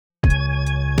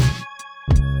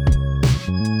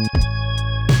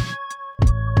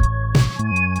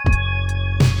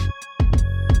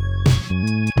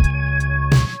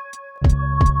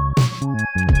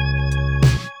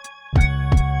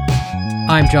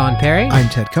I'm John Perry. I'm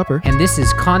Ted Cupper. And this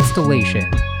is Constellation,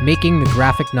 Making the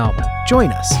Graphic Novel. Join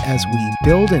us as we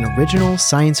build an original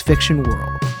science fiction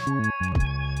world.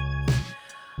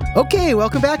 Okay,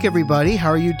 welcome back, everybody.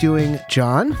 How are you doing,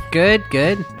 John? Good.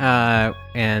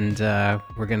 And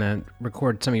we're going to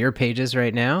record some of your pages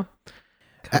right now.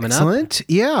 Excellent.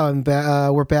 Yeah,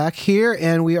 we're back here,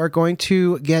 and we are going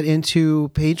to get into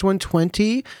page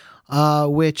 120,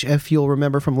 which, if you'll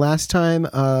remember from last time,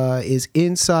 is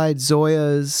inside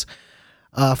Zoya's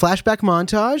flashback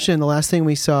montage. And the last thing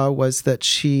we saw was that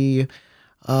she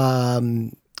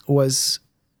was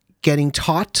getting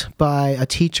taught by a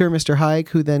teacher, Mr. Haig,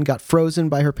 who then got frozen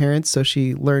by her parents. So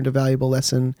she learned a valuable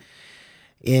lesson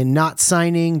in not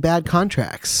signing bad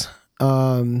contracts.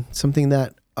 Something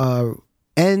that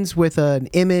ends with an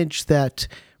image that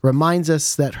reminds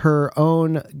us that her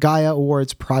own Gaia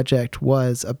Awards project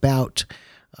was about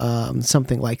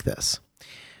something like this.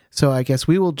 So I guess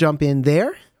we will jump in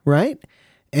there, right?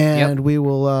 And we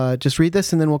will just read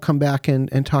this, and then we'll come back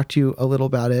and talk to you a little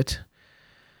about it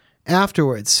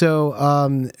afterwards. So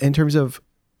in terms of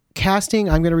casting,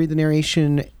 I'm going to read the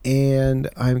narration, and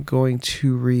I'm going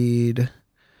to read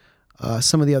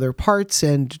some of the other parts,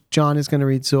 and John is going to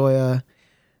read Zoya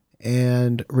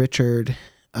and Richard,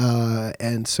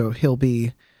 and so he'll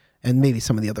be, and maybe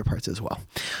some of the other parts as well.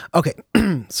 Okay,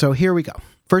 so here we go.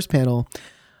 First panel,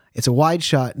 it's a wide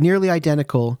shot, nearly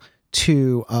identical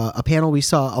to a panel we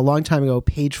saw a long time ago,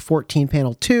 page 14,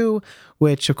 panel 2,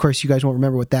 which, of course, you guys won't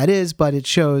remember what that is, but it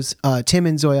shows Tim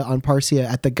and Zoya on Parsia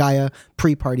at the Gaia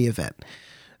pre-party event.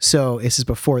 So this is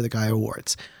before the Gaia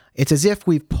Awards. It's as if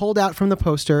we've pulled out from the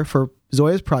poster for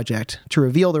Zoya's project to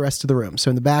reveal the rest of the room. So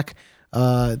in the back,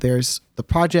 there's the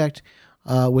project,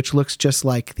 which looks just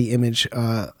like the image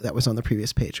that was on the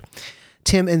previous page.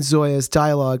 Tim and Zoya's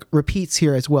dialogue repeats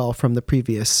here as well from the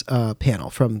previous panel,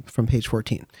 from page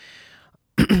 14.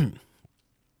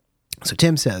 So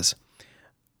Tim says,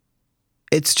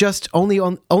 "It's just only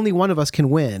one of us can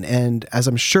win, and as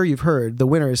I'm sure you've heard, the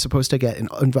winner is supposed to get an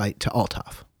invite to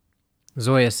Althoff."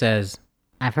 Zoya says,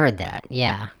 "I've heard that,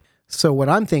 yeah." So what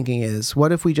I'm thinking is,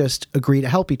 what if we just agree to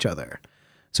help each other?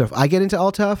 So if I get into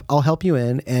Althoff, I'll help you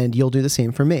in, and you'll do the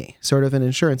same for me. Sort of an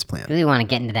insurance plan. Really want to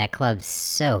get into that club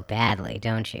so badly,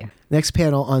 don't you? Next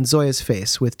panel on Zoya's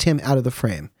face, with Tim out of the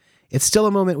frame. It's still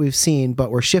a moment we've seen,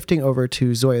 but we're shifting over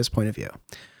to Zoya's point of view.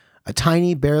 A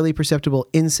tiny, barely perceptible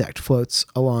insect floats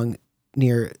along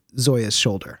near Zoya's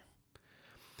shoulder.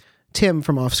 Tim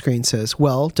from off-screen says,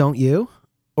 "Well, don't you?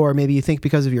 Or maybe you think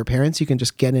because of your parents you can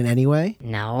just get in anyway?"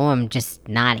 No, I'm just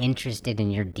not interested in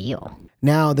your deal.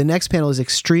 Now, the next panel is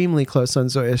extremely close on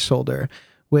Zoya's shoulder,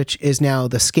 which is now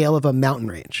the scale of a mountain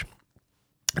range.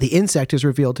 The insect is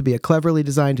revealed to be a cleverly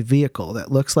designed vehicle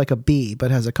that looks like a bee, but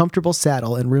has a comfortable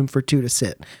saddle and room for two to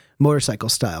sit, motorcycle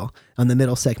style, on the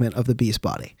middle segment of the bee's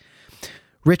body.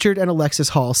 Richard and Alexis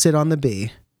Hall sit on the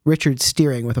bee, Richard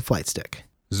steering with a flight stick.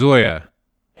 "Zoya,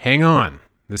 hang on.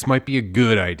 This might be a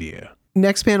good idea."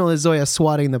 Next panel is Zoya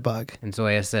swatting the bug. and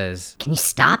Zoya says, Can you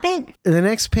stop it? The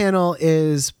next panel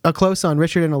is a close on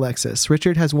Richard and Alexis.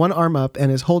 Richard has one arm up and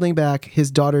is holding back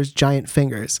his daughter's giant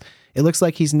fingers. It looks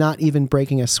like he's not even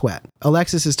breaking a sweat.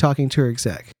 Alexis is talking to her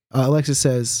exec. Alexis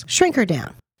says, "Shrink her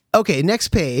down." Okay, next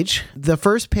page. The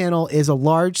first panel is a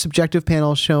large subjective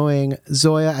panel showing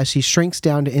Zoya as she shrinks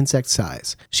down to insect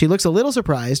size. She looks a little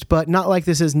surprised, but not like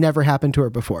this has never happened to her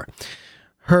before.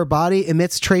 Her body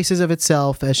emits traces of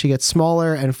itself as she gets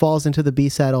smaller and falls into the bee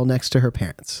saddle next to her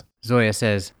parents. Zoya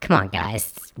says, Come on,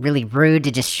 guys. It's really rude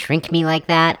to just shrink me like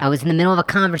that. I was in the middle of a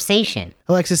conversation.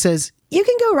 Alexis says, "You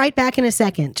can go right back in a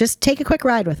second. Just take a quick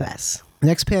ride with us."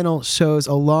 next panel shows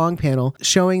a long panel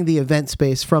showing the event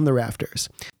space from the rafters.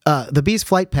 The bee's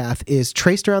flight path is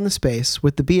traced around the space,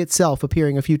 with the bee itself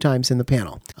appearing a few times in the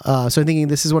panel. So I'm thinking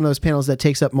this is one of those panels that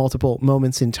takes up multiple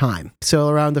moments in time. So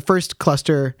around the first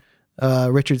cluster,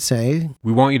 Richard say,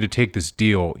 "We want you to take this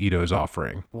deal Ito's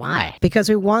offering." Why? Because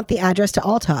we want the address to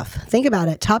Althoff. Think about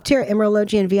it. Top-tier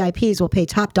Emeralogian VIPs will pay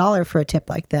top dollar for a tip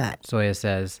like that. Zoya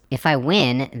says, If I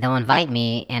win, they'll invite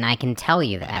me and I can tell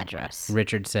you the address.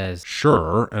 Richard says,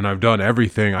 "Sure, and I've done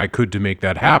everything I could to make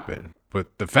that happen.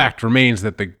 But the fact remains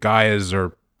that the Gaias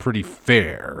are pretty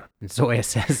fair." and Zoya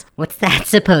says, What's that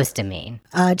supposed to mean?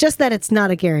 Just that it's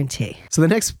not a guarantee. So the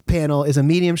next panel is a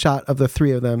medium shot of the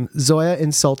three of them. Zoya,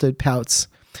 insulted, pouts.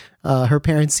 Her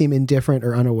parents seem indifferent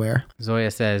or unaware.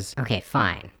 Zoya says, Okay,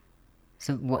 fine.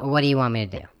 So what do you want me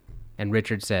to do? And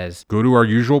Richard says, Go to our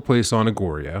usual place on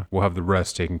Agoria. We'll have the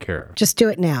rest taken care of. Just do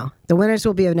it now. The winners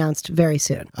will be announced very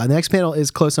soon. The next panel is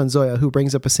close on Zoya, who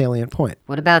brings up a salient point.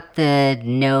 What about the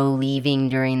no leaving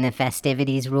during the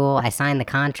festivities rule? I signed the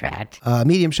contract.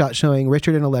 Medium shot showing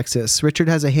Richard and Alexis. Richard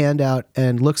has a hand out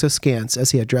and looks askance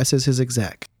as he addresses his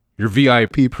exec. Your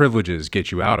VIP privileges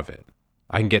get you out of it.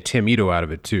 I can get Tim Ito out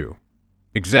of it too.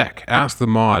 Exec, ask the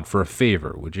mod for a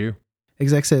favor, would you?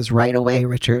 Exec says, right away,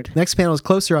 Richard. Next panel is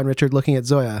closer on Richard looking at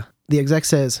Zoya. The exec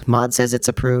says, mod says it's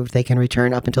approved. They can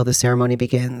return up until the ceremony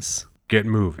begins. Get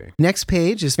moving. Next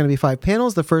page is going to be 5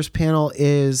 panels. The first panel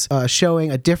is showing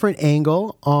a different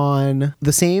angle on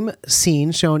the same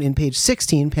scene shown in page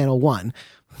 16, panel 1.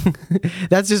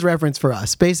 That's just reference for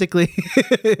us. Basically,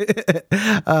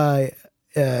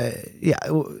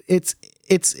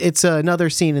 it's another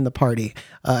scene in the party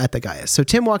at the Gaius. So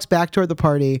Tim walks back toward the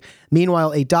party.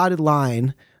 Meanwhile, a dotted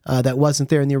line that wasn't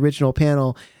there in the original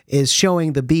panel is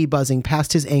showing the bee buzzing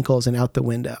past his ankles and out the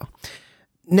window.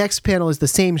 Next panel is the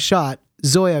same shot.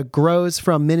 Zoya grows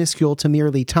from minuscule to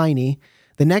merely tiny.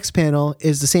 The next panel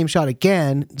is the same shot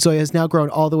again. Zoya has now grown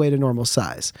all the way to normal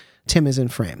size. Tim is in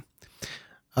frame.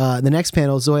 The next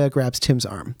panel, Zoya grabs Tim's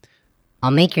arm.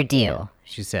 I'll make your deal,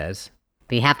 she says,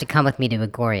 but you have to come with me to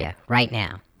Agoria right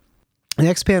now. The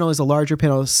next panel is a larger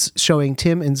panel showing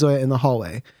Tim and Zoya in the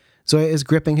hallway. Zoya is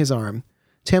gripping his arm.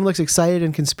 Tim looks excited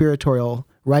and conspiratorial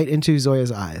right into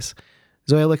Zoya's eyes.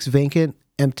 Zoya looks vacant,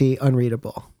 empty,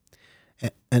 unreadable.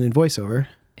 And in voiceover...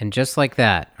 And just like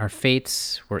that, our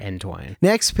fates were entwined.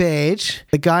 Next page.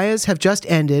 The Gaias have just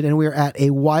ended, and we're at a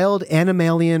wild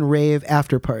Animalian rave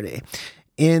after party.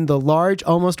 In the large,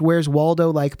 almost Where's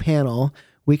Waldo-like panel,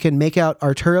 we can make out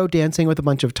Arturo dancing with a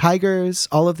bunch of tigers,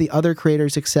 all of the other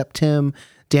creators except Tim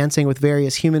dancing with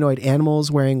various humanoid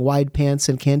animals wearing wide pants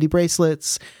and candy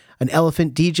bracelets. An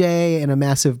elephant DJ in a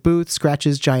massive booth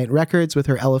scratches giant records with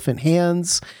her elephant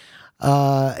hands.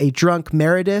 A drunk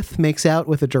Meredith makes out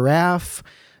with a giraffe.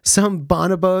 Some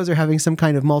bonobos are having some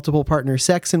kind of multiple partner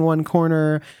sex in one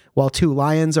corner, while 2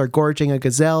 lions are gorging a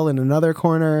gazelle in another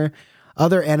corner.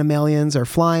 Other animalians are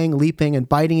flying, leaping, and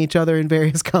biting each other in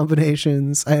various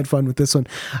combinations. I had fun with this one.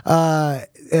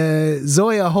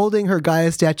 Zoya, holding her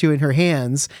Gaia statue in her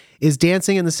hands, is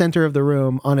dancing in the center of the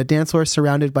room on a dance floor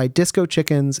surrounded by disco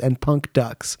chickens and punk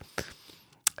ducks.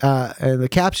 And the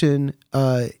caption,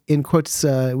 in quotes,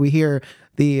 we hear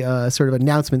the sort of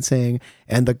announcement saying,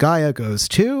 and the Gaia goes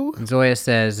to... And Zoya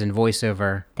says in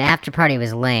voiceover, The after party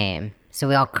was lame, so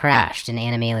we all crashed in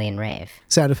Animalian rave.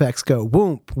 Sound effects go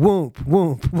whoomp, whoomp,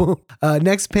 whoomp, whoomp.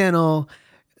 Next panel,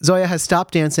 Zoya has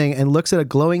stopped dancing and looks at a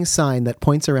glowing sign that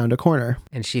points around a corner.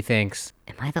 and she thinks,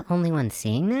 Am I the only one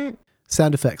seeing that?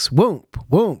 Sound effects, whoomp,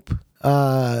 whoomp.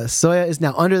 Zoya is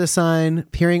now under the sign,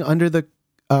 peering under the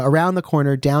around the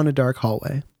corner down a dark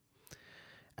hallway.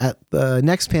 At the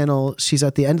next panel, she's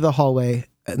at the end of the hallway,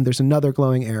 and there's another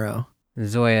glowing arrow.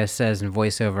 Zoya says in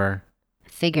voiceover,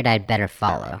 Figured I'd better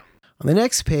follow. On the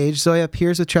next page, Zoya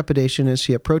peers with trepidation as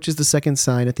she approaches the second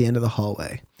sign at the end of the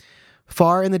hallway.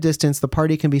 Far in the distance, the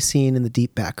party can be seen in the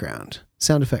deep background.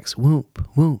 Sound effects, whoop,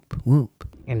 whoop, whoop.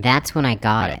 And that's when I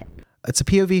got it. It's a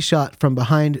POV shot from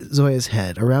behind Zoya's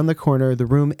head. Around the corner, the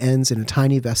room ends in a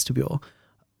tiny vestibule.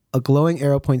 A glowing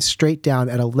arrow points straight down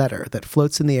at a letter that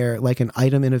floats in the air like an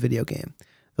item in a video game.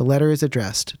 The letter is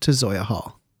addressed to Zoya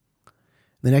Hall. In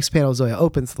the next panel, Zoya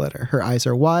opens the letter. Her eyes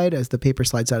are wide as the paper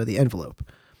slides out of the envelope.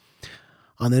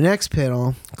 On the next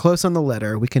panel, close on the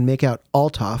letter, we can make out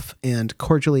Althoff and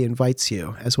cordially invites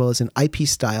you, as well as an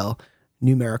IP-style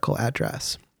numerical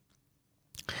address.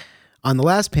 On the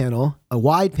last panel, a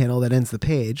wide panel that ends the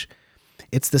page,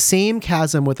 it's the same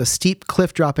chasm with a steep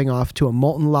cliff dropping off to a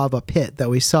molten lava pit that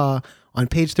we saw on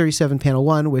page 37, panel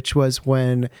 1, which was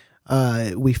when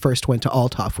we first went to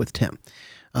Althoff with Tim.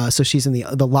 So she's in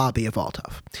the lobby of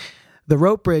Althoff. The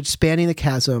rope bridge spanning the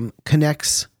chasm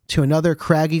connects to another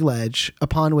craggy ledge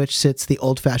upon which sits the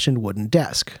old-fashioned wooden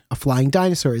desk. A flying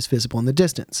dinosaur is visible in the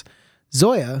distance.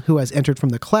 Zoya, who has entered from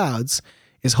the clouds,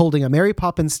 is holding a Mary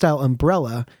Poppins-style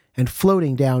umbrella and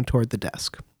floating down toward the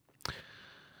desk.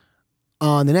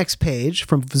 On the next page,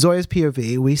 from Zoya's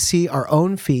POV, we see our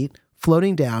own feet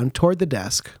floating down toward the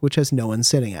desk, which has no one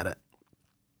sitting at it.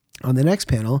 On the next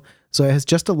panel, Zoya has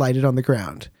just alighted on the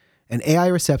ground. An AI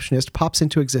receptionist pops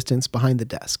into existence behind the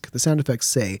desk. The sound effects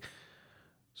say,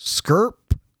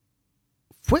 skirp,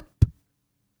 whip.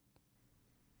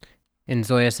 and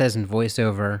Zoya says in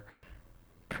voiceover,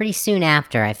 Pretty soon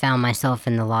after, I found myself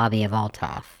in the lobby of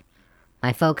Althoff.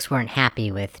 My folks weren't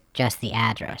happy with just the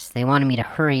address. They wanted me to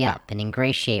hurry up and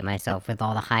ingratiate myself with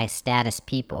all the high-status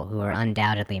people who are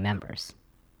undoubtedly members.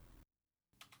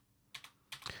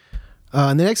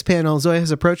 In the next panel, Zoya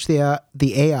has approached the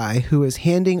AI, who is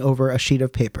handing over a sheet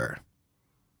of paper.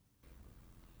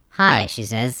 Hi, she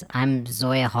says. I'm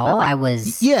Zoya Hall. I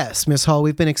was... Yes, Miss Hall,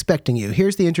 we've been expecting you.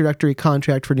 Here's the introductory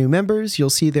contract for new members. You'll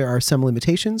see there are some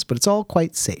limitations, but it's all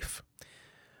quite safe.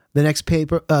 The next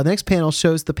panel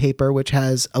shows the paper, which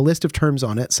has a list of terms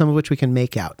on it, some of which we can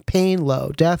make out. Pain,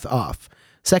 low. Death, off.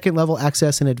 Second level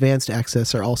access and advanced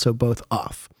access are also both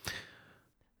off.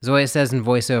 Zoya says in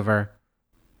voiceover,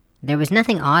 There was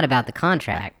nothing odd about the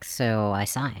contract, so I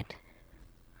signed.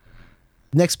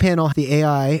 Next panel, the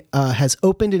AI has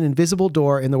opened an invisible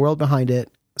door in the world behind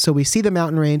it. So we see the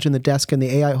mountain range and the desk and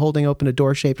the AI holding open a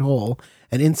door-shaped hole.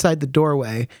 And inside the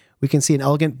doorway, we can see an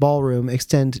elegant ballroom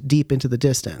extend deep into the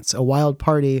distance. A wild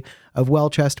party of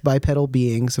well-dressed bipedal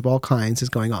beings of all kinds is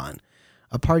going on.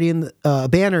 A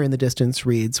banner in the distance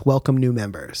reads, "Welcome new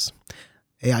members."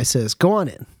 AI says, "Go on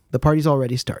in. The party's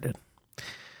already started."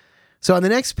 So on the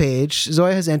next page,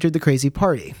 Zoya has entered the crazy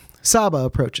party. Saba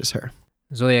approaches her.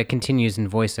 Zoya continues in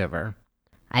voiceover.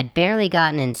 I'd barely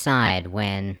gotten inside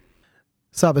when...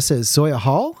 Saba says, "Zoya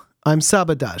Hall? I'm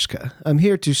Saba Dashka. I'm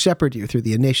here to shepherd you through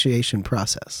the initiation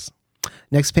process."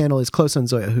 Next panel is close on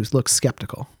Zoya, who looks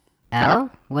skeptical. Oh?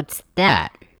 What's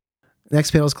that?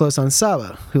 Next panel is close on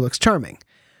Saba, who looks charming.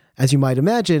 As you might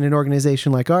imagine, an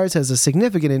organization like ours has a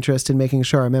significant interest in making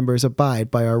sure our members abide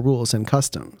by our rules and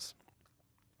customs.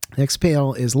 Next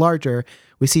panel is larger.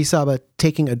 We see Saba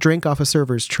taking a drink off a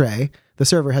server's tray. The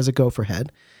server has a gopher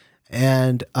head.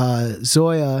 And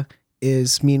Zoya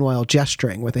is meanwhile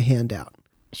gesturing with a hand out.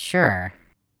 Sure.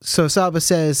 So Saba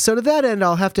says, "So to that end,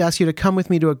 I'll have to ask you to come with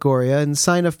me to Agoria and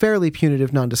sign a fairly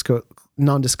punitive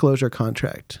non-disclosure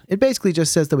contract. It basically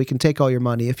just says that we can take all your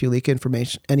money if you leak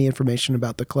any information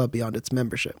about the club beyond its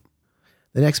membership."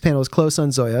 The next panel is close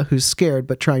on Zoya, who's scared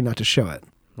but trying not to show it.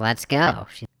 Let's go.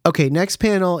 Okay, next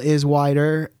panel is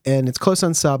wider, and it's close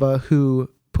on Saba, who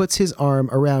puts his arm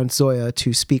around Zoya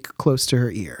to speak close to her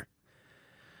ear.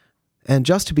 And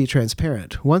just to be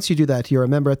transparent, once you do that, you're a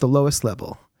member at the lowest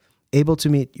level, able to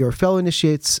meet your fellow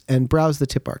initiates and browse the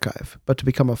tip archive. But to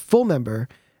become a full member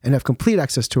and have complete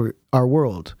access to our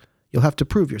world, you'll have to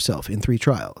prove yourself in 3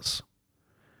 trials.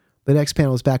 The next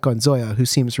panel is back on Zoya, who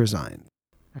seems resigned.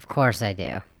 Of course I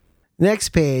do. Next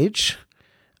page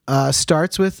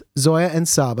starts with Zoya and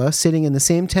Saba sitting in the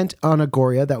same tent on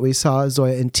Agoria that we saw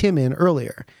Zoya and Tim in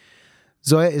earlier.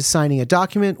 Zoya is signing a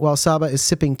document while Saba is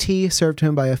sipping tea served to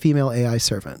him by a female AI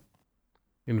servant.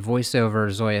 In voiceover,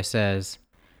 Zoya says,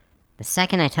 The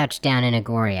second I touched down in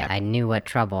Agoria, I knew what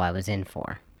trouble I was in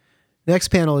for. Next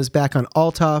panel is back on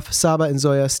Altaf. Saba and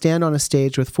Zoya stand on a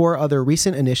stage with 4 other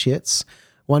recent initiates.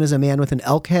 One is a man with an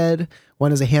elk head,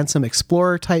 one is a handsome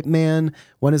explorer-type man,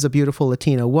 one is a beautiful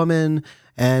Latina woman,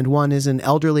 and one is an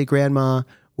elderly grandma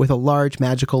with a large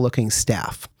magical-looking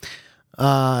staff.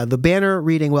 The banner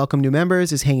reading "Welcome new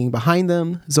members" is hanging behind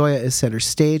them. Zoya is center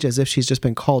stage as if she's just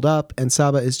been called up, and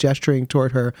Saba is gesturing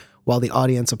toward her while the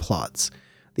audience applauds.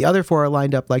 The other 4 are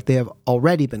lined up like they have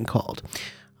already been called.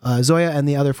 Zoya and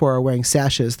the other 4 are wearing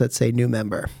sashes that say "new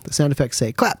member." The sound effects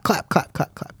say clap, clap, clap,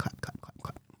 clap, clap, clap, clap, clap,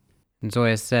 clap. and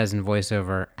Zoya says in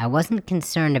voiceover, I wasn't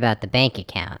concerned about the bank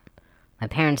account. My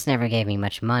parents never gave me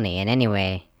much money, and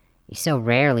anyway, you so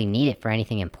rarely need it for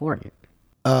anything important.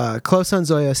 Close on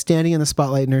Zoya, standing in the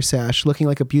spotlight in her sash, looking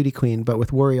like a beauty queen, but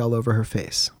with worry all over her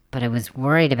face. But I was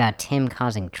worried about Tim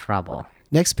causing trouble.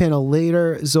 Next panel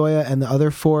later, Zoya and the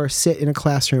other 4 sit in a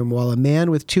classroom while a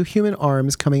man with 2 human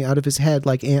arms coming out of his head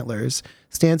like antlers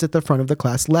stands at the front of the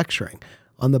class lecturing.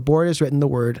 On the board is written the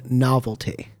word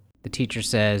 "novelty." the teacher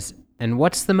says, and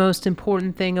what's the most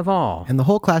important thing of all? And the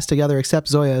whole class together except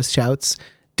Zoya shouts,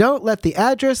 "Don't let the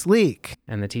address leak."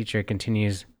 And the teacher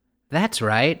continues, that's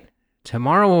right.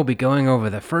 Tomorrow we'll be going over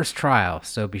the first trial,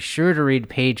 so be sure to read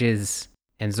pages...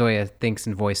 And Zoya thinks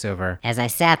in voiceover, As I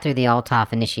sat through the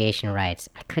Altaf initiation rites,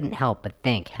 I couldn't help but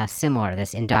think how similar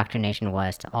this indoctrination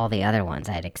was to all the other ones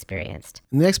I'd experienced.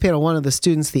 In the next panel, one of the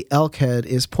students, the Elkhead,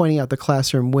 is pointing out the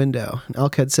classroom window. And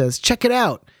Elkhead says, "Check it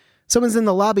out. Someone's in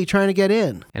the lobby trying to get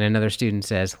in." and another student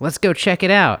says, let's go check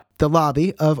it out. The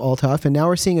lobby of Altaf, and now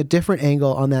we're seeing a different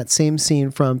angle on that same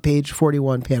scene from page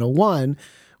 41, panel 1,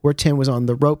 where Tim was on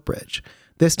the rope bridge.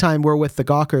 This time we're with the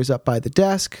gawkers up by the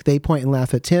desk. They point and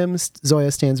laugh at Tim.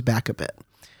 Zoya stands back a bit.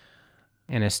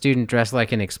 And a student dressed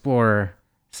like an explorer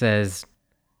says,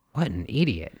 what an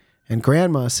idiot. And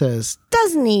Grandma says,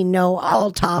 Doesn't he know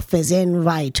Altaf is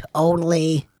invite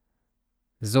only?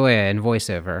 Zoya in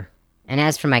voiceover, And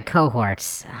as for my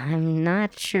cohorts, I'm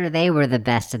not sure they were the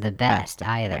best of the best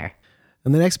either.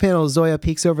 In the next panel, Zoya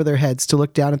peeks over their heads to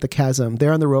look down at the chasm.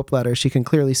 There on the rope ladder, she can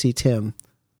clearly see Tim.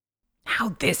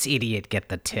 How'd this idiot get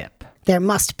the tip? There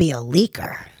must be a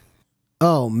leaker.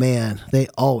 Oh man, they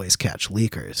always catch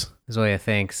leakers. Zoya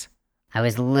thinks. I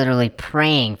was literally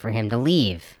praying for him to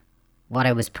leave. What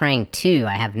I was praying to,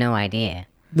 I have no idea.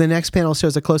 The next panel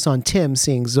shows a close on Tim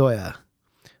seeing Zoya.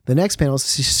 The next panel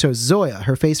shows Zoya,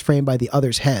 her face framed by the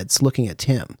others' heads, looking at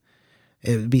Tim.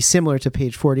 It would be similar to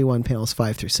page 41, panels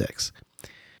 5 through 6.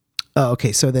 Oh,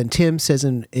 okay, so then Tim says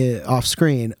off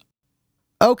screen,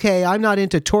 okay, I'm not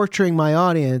into torturing my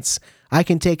audience. I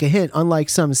can take a hint, unlike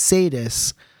some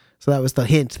sadists. So that was the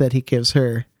hint that he gives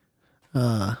her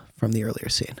from the earlier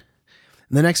scene.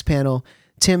 In the next panel,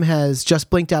 Tim has just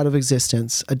blinked out of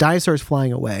existence. A dinosaur is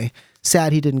flying away.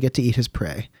 Sad he didn't get to eat his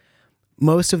prey.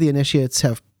 Most of the initiates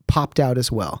have popped out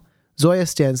as well. Zoya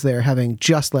stands there having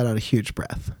just let out a huge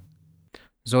breath.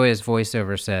 Zoya's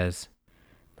voiceover says,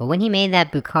 But when he made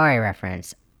that Bukhari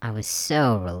reference, I was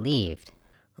so relieved.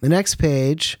 The next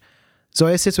page,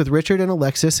 Zoya sits with Richard and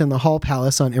Alexis in the Hall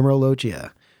Palace on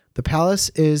Emerologia. The palace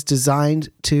is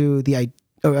the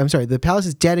palace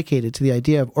is dedicated to the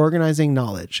idea of organizing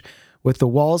knowledge, with the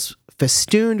walls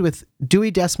festooned with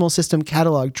Dewey Decimal System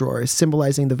catalog drawers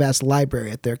symbolizing the vast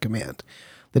library at their command.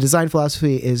 The design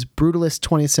philosophy is brutalist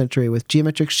 20th century with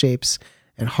geometric shapes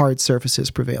and hard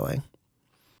surfaces prevailing.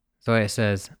 Zoya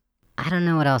says, I don't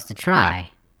know what else to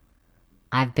try.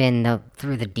 I've been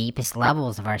through the deepest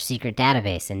levels of our secret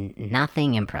database and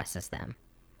nothing impresses them.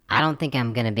 I don't think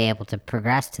I'm going to be able to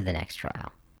progress to the next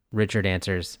trial. Richard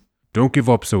answers, Don't give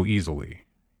up so easily.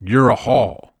 You're a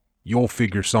Hall. You'll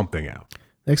figure something out.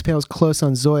 Next panel is close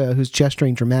on Zoya, who's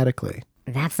gesturing dramatically.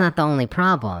 That's not the only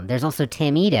problem. There's also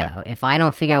Tim Ito. If I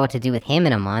don't figure out what to do with him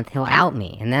in a month, he'll out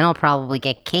me, and then I'll probably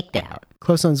get kicked out.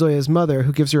 Close on Zoya's mother,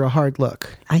 who gives her a hard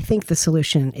look. I think the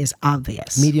solution is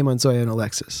obvious. Medium on Zoya and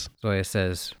Alexis. Zoya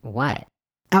says, What?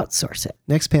 Outsource it.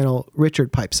 Next panel,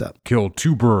 Richard pipes up. Kill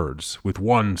 2 birds with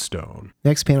 1 stone.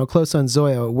 Next panel, close on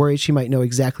Zoya, worried she might know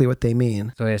exactly what they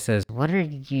mean. Zoya says, What are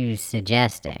you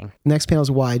suggesting? Next panel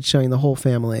is wide, showing the whole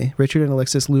family. Richard and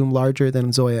Alexis loom larger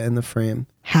than Zoya in the frame.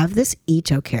 Have this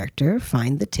Ito character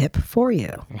find the tip for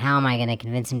you. And how am I going to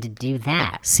convince him to do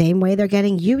that? Same way they're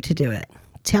getting you to do it.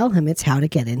 Tell him it's how to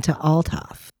get into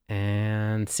Althoff.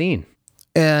 and scene.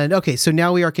 And okay, so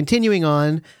now we are continuing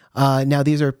on. Now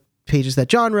these are pages that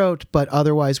John wrote, but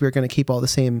otherwise we're going to keep all the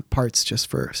same parts just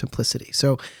for simplicity.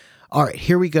 So, all right,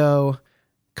 here we go.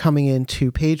 Coming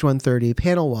into page 130,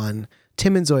 panel 1,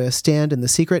 Tim and Zoya stand in the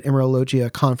secret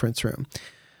Emerologia conference room.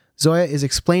 Zoya is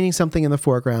explaining something in the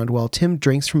foreground while Tim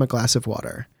drinks from a glass of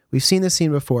water. We've seen this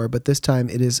scene before, but this time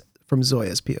it is from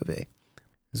Zoya's POV.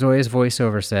 Zoya's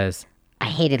voiceover says, I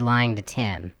hated lying to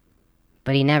Tim,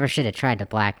 but he never should have tried to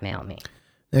blackmail me.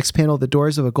 Next panel, the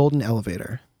doors of a golden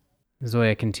elevator.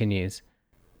 Zoya continues,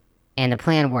 And the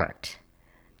plan worked,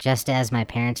 just as my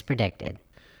parents predicted.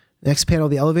 Next panel,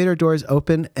 the elevator doors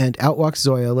open and out walks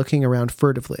Zoya looking around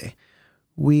furtively.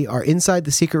 We are inside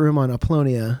the secret room on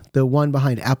Apollonia, the one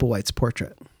behind Applewhite's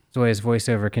portrait. Zoya's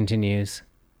voiceover continues,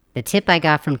 The tip I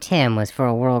got from Tim was for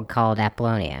a world called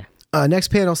Apollonia. Next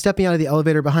panel, stepping out of the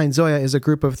elevator behind Zoya is a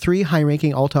group of 3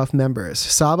 high-ranking Althoff members.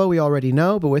 Saba we already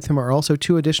know, but with him are also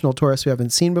 2 additional tourists we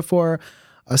haven't seen before,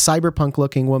 a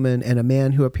cyberpunk-looking woman, and a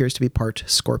man who appears to be part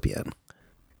scorpion.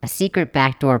 A secret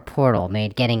backdoor portal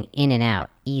made getting in and out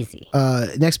easy.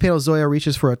 Next panel, Zoya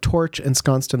reaches for a torch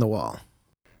ensconced in the wall.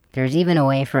 There's even a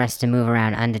way for us to move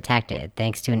around undetected,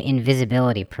 thanks to an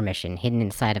invisibility permission hidden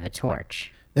inside of a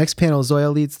torch. Next panel, Zoya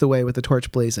leads the way with the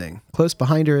torch blazing. Close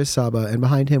behind her is Saba, and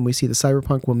behind him we see the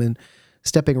cyberpunk woman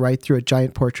stepping right through a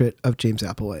giant portrait of James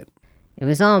Applewhite. It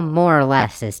was all more or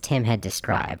less as Tim had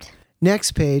described.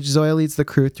 Next page, Zoya leads the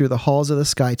crew through the halls of the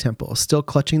Sky Temple, still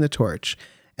clutching the torch,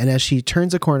 and as she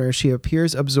turns a corner, she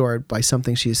appears absorbed by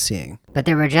something she is seeing. But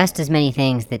there were just as many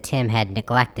things that Tim had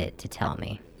neglected to tell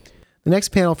me. The next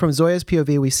panel, from Zoya's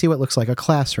POV, we see what looks like a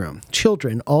classroom.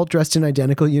 Children, all dressed in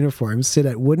identical uniforms, sit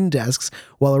at wooden desks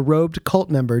while a robed cult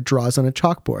member draws on a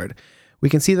chalkboard. We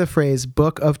can see the phrase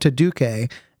Book of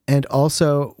Taduke and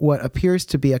also what appears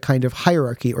to be a kind of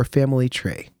hierarchy or family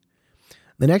tree.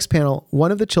 The next panel,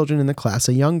 one of the children in the class,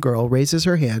 a young girl, raises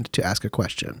her hand to ask a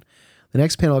question. The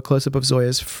next panel, a close-up of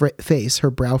Zoya's face, her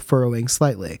brow furrowing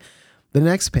slightly. The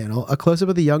next panel, a close-up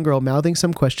of the young girl mouthing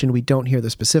some question we don't hear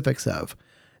the specifics of.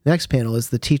 Next panel is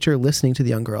the teacher listening to the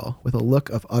young girl with a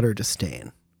look of utter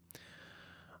disdain.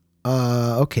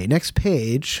 Okay, next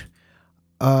page.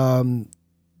 The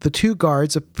 2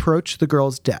 guards approach the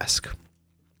girl's desk.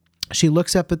 She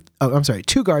looks up at...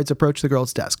 Two guards approach the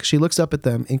girl's desk. She looks up at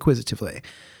them inquisitively.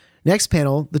 Next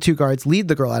panel, the 2 guards lead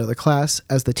the girl out of the class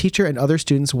as the teacher and other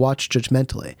students watch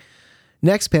judgmentally.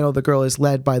 Next panel, the girl is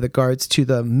led by the guards to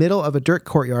the middle of a dirt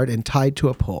courtyard and tied to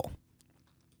a pole.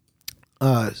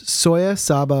 Zoya,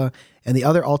 Saba, and the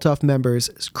other Altaf members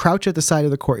crouch at the side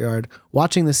of the courtyard,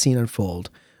 watching the scene unfold.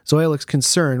 Zoya looks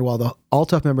concerned, while the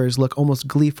Altaf members look almost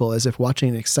gleeful, as if watching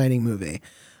an exciting movie.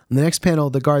 In the next panel,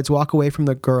 the guards walk away from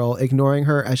the girl, ignoring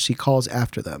her as she calls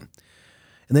after them.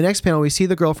 In the next panel, we see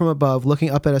the girl from above looking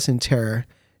up at us in terror.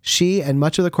 She and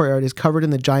much of the courtyard is covered in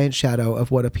the giant shadow of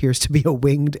what appears to be a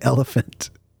winged elephant.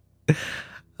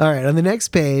 All right, on the next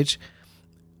page,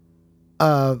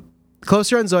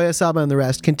 closer on Zoya, Saba, and the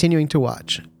rest, continuing to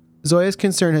watch. Zoya's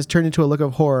concern has turned into a look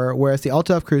of horror, whereas the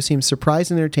Altaf crew seems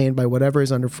surprised and entertained by whatever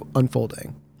is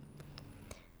unfolding.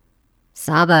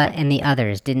 Saba and the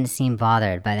others didn't seem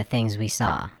bothered by the things we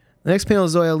saw. The next panel,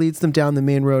 Zoya leads them down the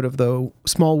main road of the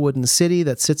small wooden city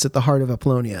that sits at the heart of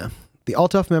Apollonia. The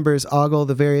Altaf members ogle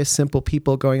the various simple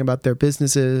people going about their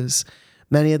businesses,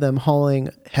 many of them hauling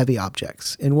heavy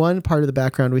objects. In one part of the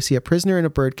background, we see a prisoner in a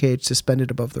birdcage suspended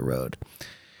above the road.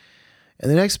 In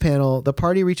the next panel, the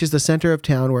party reaches the center of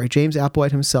town where James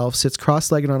Applewhite himself sits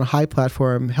cross-legged on a high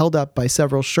platform held up by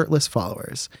several shirtless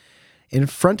followers. In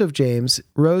front of James,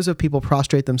 rows of people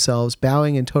prostrate themselves,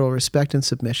 bowing in total respect and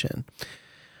submission.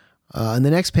 In the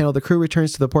next panel, the crew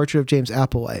returns to the portrait of James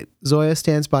Applewhite. Zoya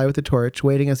stands by with the torch,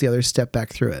 waiting as the others step back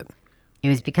through it. It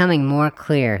was becoming more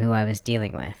clear who I was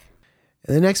dealing with.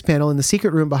 In the next panel, in the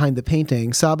secret room behind the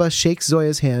painting, Saba shakes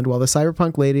Zoya's hand while the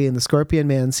cyberpunk lady and the scorpion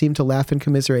man seem to laugh and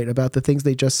commiserate about the things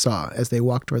they just saw as they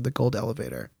walk toward the gold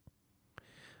elevator.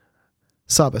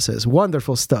 Saba says,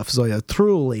 "Wonderful stuff, Zoya.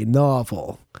 Truly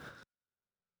novel."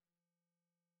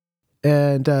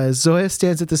 And Zoya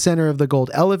stands at the center of the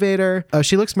gold elevator.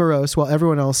 She looks morose while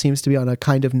everyone else seems to be on a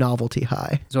kind of novelty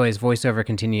high. Zoya's voiceover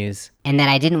continues. And that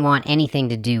I didn't want anything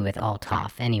to do with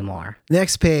Altaf anymore.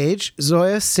 Next page,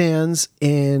 Zoya stands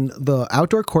in the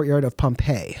outdoor courtyard of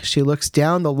Pompeii. She looks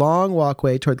down the long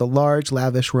walkway toward the large,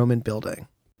 lavish Roman building.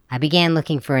 I began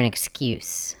looking for an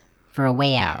excuse, for a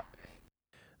way out.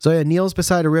 Zoya kneels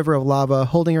beside a river of lava,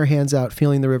 holding her hands out,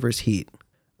 feeling the river's heat.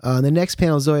 In the next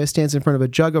panel, Zoya stands in front of a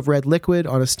jug of red liquid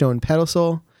on a stone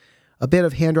pedestal. A bit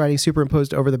of handwriting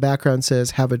superimposed over the background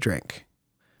says, "Have a drink."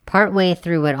 Partway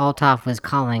through what Altaf was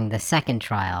calling the second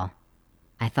trial,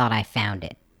 I thought I found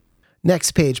it.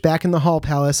 Next page, back in the Hall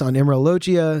Palace on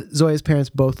Imrologia, Zoya's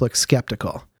parents both look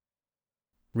skeptical.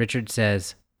 Richard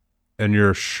says, And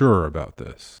you're sure about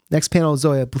this? Next panel,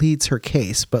 Zoya pleads her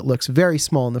case, but looks very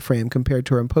small in the frame compared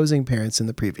to her imposing parents in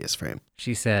the previous frame.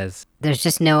 she says, There's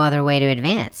just no other way to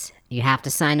advance. You have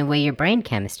to sign away your brain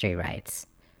chemistry rights.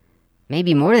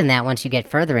 Maybe more than that once you get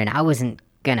further in. I wasn't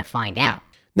gonna find out.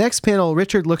 Next panel,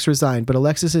 Richard looks resigned, but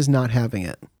Alexis is not having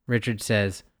it. Richard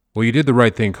says, Well, you did the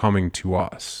right thing coming to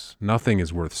us. Nothing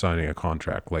is worth signing a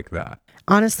contract like that.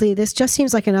 Honestly, this just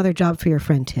seems like another job for your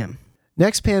friend Tim.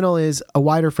 Next panel is a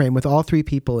wider frame with all three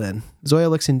people in. Zoya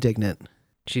looks indignant.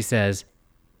 she says,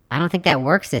 I don't think that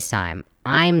works this time.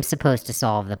 I'm supposed to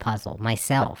solve the puzzle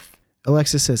myself.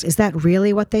 Alexis says, Is that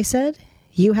really what they said?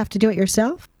 You have to do it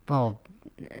yourself? Well,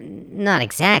 not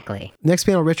exactly. Next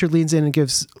panel, Richard leans in and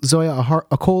gives Zoya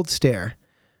a cold stare.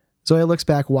 Zoya looks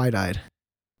back wide-eyed.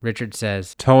 Richard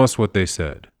says, Tell us what they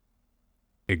said.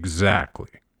 Exactly.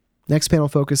 Next panel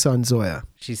focus on Zoya.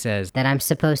 she says, That I'm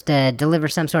supposed to deliver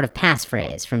some sort of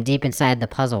passphrase from deep inside the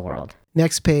puzzle world.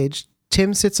 Next page,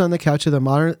 Tim sits on the couch of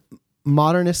the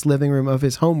modernist living room of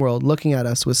his homeworld looking at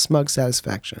us with smug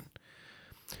satisfaction.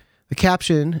 The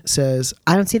caption says,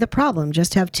 I don't see the problem.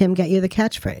 Just have Tim get you the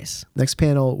catchphrase. next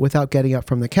panel, without getting up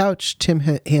from the couch, Tim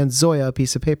hands Zoya a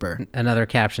piece of paper. another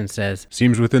caption says,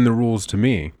 Seems within the rules to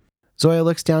me. Zoya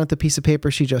looks down at the piece of paper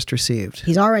she just received.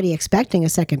 He's already expecting a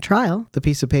second trial. The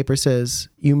piece of paper says,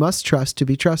 "You must trust to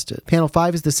be trusted." Panel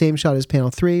 5 is the same shot as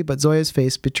panel 3, but Zoya's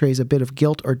face betrays a bit of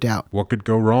guilt or doubt. What could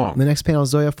go wrong? In the next panel,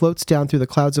 Zoya floats down through the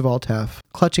clouds of Altaf,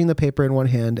 clutching the paper in one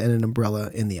hand and an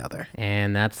umbrella in the other.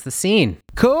 and that's the scene.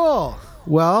 Cool.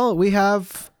 Well, we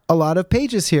have a lot of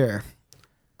pages here.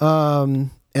 And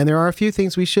there are a few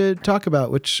things we should talk about,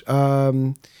 which,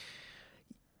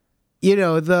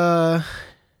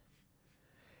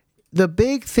 the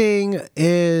big thing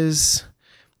is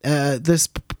this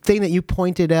thing that you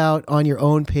pointed out on your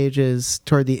own pages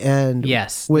toward the end.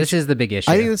 Yes, which this is the big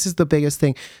issue. I think this is the biggest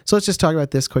thing. So let's just talk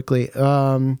about this quickly,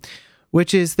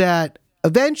 which is that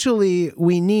eventually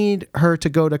we need her to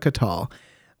go to Catal,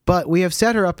 but we have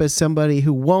set her up as somebody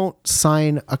who won't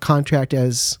sign a contract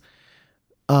as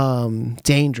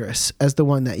dangerous as the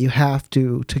one that you have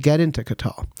to get into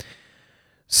Catal.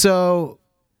 So...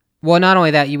 Well, not only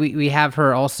that, we have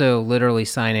her also literally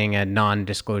signing a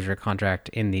non-disclosure contract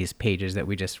in these pages that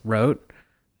we just wrote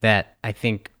that I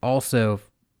think also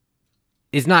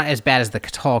is not as bad as the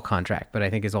Catal contract, but I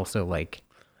think is also like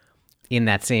in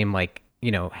that same like,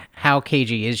 how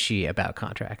cagey is she about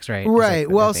contracts, right? Right.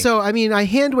 Like, Well, so I mean, I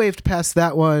hand waved past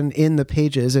that one in the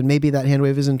pages, and maybe that hand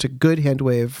wave isn't a good hand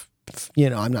wave.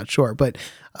 I'm not sure, but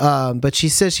she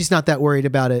says she's not that worried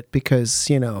about it because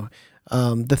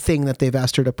the thing that they've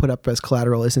asked her to put up as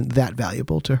collateral isn't that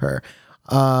valuable to her.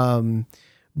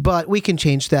 But we can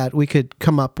change that. We could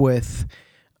come up with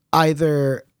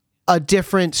either a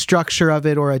different structure of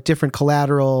it or a different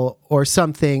collateral or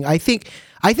something. I think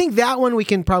that one we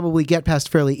can probably get past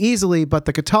fairly easily, but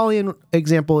the Catalian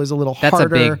example is a little That's a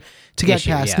harder big to get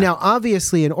issue, past. yeah. Now,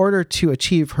 obviously, in order to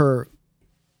achieve her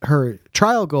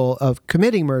trial goal of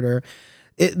committing murder,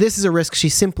 this is a risk she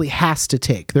simply has to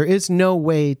take. There is no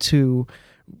way to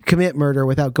commit murder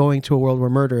without going to a world where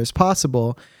murder is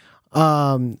possible.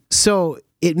 So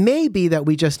it may be that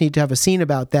we just need to have a scene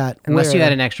about that. unless you where-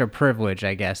 had an extra privilege,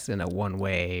 I guess, in a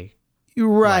one-way.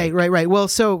 Right. Well,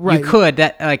 You could.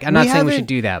 I'm not saying we haven't should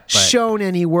do that, but shown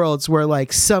any worlds where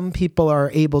like some people are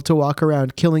able to walk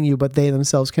around killing you, but they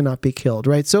themselves cannot be killed.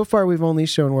 Right. So far, we've only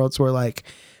shown worlds where like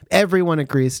everyone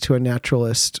agrees to a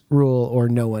naturalist rule or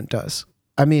no one does.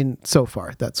 I mean, so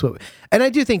far, that's what. And I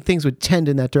do think things would tend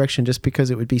in that direction just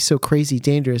because it would be so crazy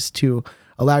dangerous to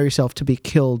allow yourself to be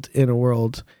killed in a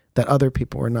world that other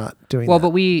people were not doing. well, that. but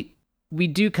we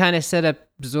do kind of set up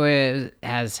Zoya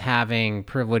as having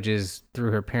privileges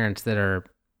through her parents that are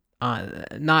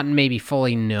not maybe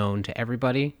fully known to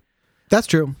everybody. That's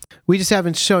true. We just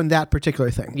haven't shown that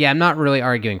particular thing. Yeah, I'm not really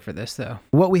arguing for this though.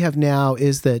 What we have now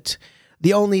is that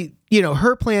the only,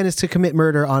 her plan is to commit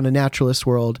murder on a naturalist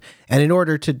world. And in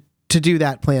order to do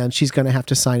that plan, she's going to have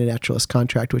to sign a naturalist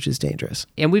contract, which is dangerous.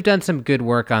 And we've done some good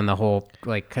work on the whole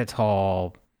like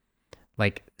Catal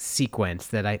like sequence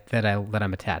that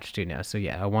I'm attached to now. So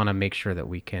yeah, I want to make sure that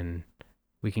we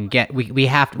need to get her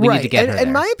there.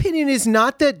 And my opinion is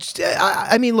not that,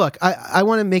 I mean, look, I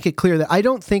want to make it clear that I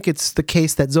don't think it's the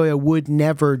case that Zoya would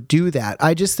never do that.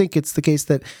 I just think it's the case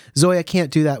that Zoya can't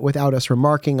do that without us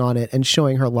remarking on it and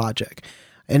showing her logic.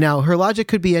 And now her logic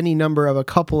could be any number of a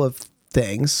couple of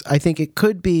things. I think it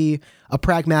could be a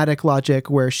pragmatic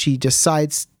logic where she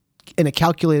decides in a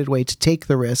calculated way to take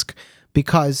the risk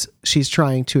because she's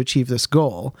trying to achieve this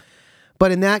goal.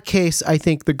 But in that case, I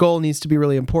think the goal needs to be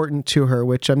really important to her,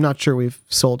 which I'm not sure we've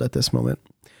sold at this moment.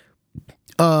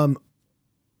 Now,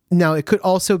 it could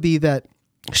also be that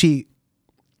she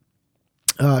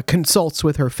consults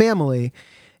with her family,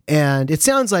 and it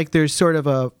sounds like there's sort of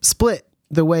a split,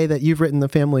 the way that you've written the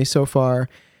family so far,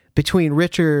 between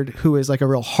Richard, who is like a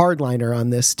real hardliner on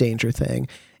this danger thing,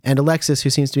 and Alexis, who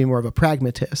seems to be more of a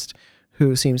pragmatist,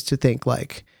 who seems to think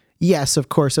like, yes, of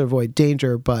course, avoid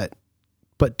danger, but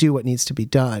do what needs to be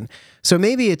done. So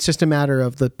maybe it's just a matter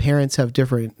of the parents have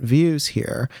different views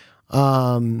here.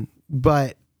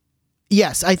 But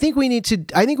yes, I think we need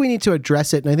to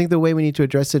address it. And I think the way we need to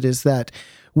address it is that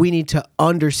we need to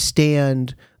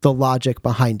understand the logic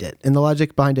behind it. And the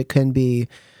logic behind it can be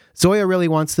Zoya really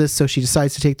wants this, so she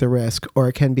decides to take the risk. Or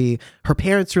it can be her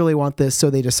parents really want this, so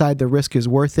they decide the risk is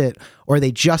worth it. Or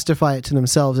they justify it to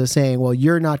themselves as saying, well,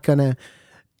 you're not going to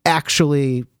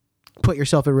actually put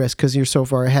yourself at risk because you're so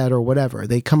far ahead or whatever.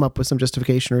 They come up with some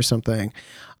justification or something.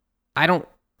 I don't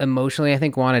emotionally, I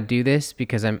think, want to do this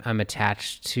because I'm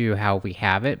attached to how we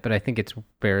have it, but I think it's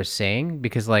bears saying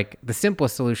because like the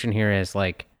simplest solution here is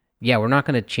like, yeah, we're not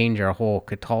going to change our whole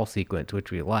Catal sequence,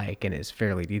 which we like and is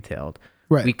fairly detailed.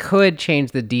 Right. We could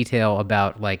change the detail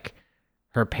about like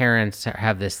her parents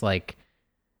have this like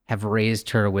have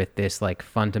raised her with this like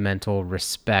fundamental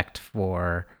respect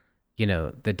for,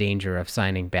 the danger of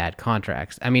signing bad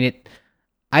contracts. I mean,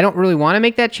 I don't really want to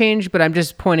make that change, but I'm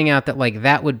just pointing out that like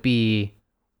that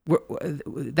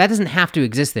doesn't have to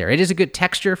exist there. It is a good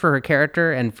texture for her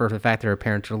character and for the fact that her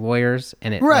parents are lawyers.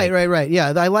 And it Right.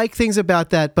 Yeah, I like things about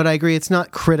that, but I agree it's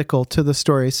not critical to the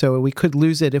story. So we could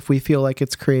lose it if we feel like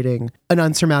it's creating an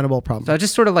unsurmountable problem. So I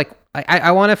just sort of like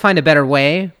I want to find a better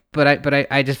way, but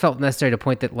I just felt necessary to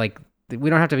point that like we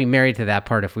don't have to be married to that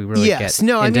part if we really get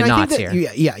into I knots think that,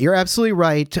 here. Yeah, you're absolutely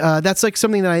right. That's like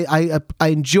something that I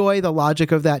enjoy the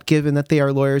logic of that, given that they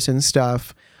are lawyers and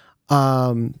stuff.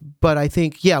 But I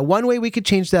think, one way we could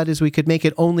change that is we could make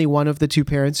it only one of the two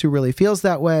parents who really feels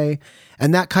that way.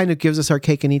 And that kind of gives us our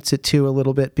cake and eats it too a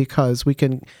little bit, because we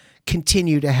can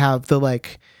continue to have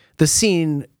the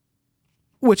scene,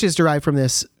 which is derived from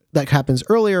this, that happens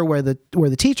earlier where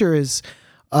the teacher is,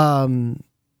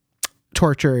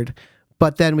 tortured.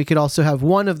 But then we could also have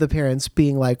one of the parents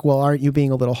being like, well, aren't you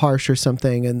being a little harsh or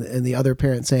something? And the other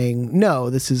parent saying, no,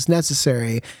 this is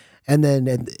necessary. And then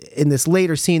in this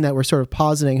later scene that we're sort of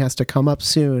positing has to come up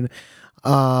soon,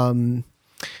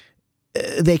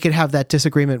 they could have that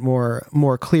disagreement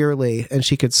more clearly, and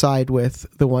she could side with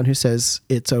the one who says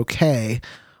it's okay.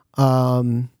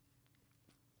 But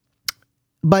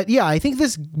yeah, I think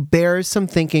this bears some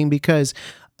thinking, because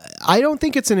I don't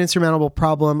think it's an insurmountable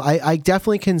problem. I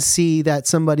definitely can see that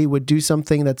somebody would do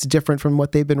something that's different from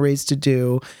what they've been raised to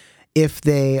do if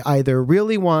they either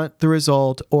really want the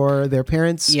result, or their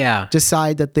parents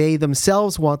decide that they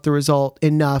themselves want the result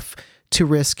enough to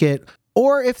risk it,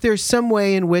 or if there's some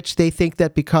way in which they think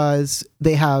that because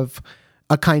they have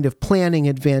a kind of planning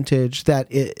advantage that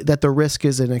that the risk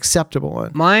is an acceptable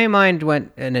one. My mind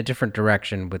went in a different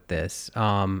direction with this.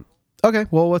 Okay,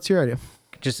 well, what's your idea?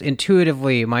 Just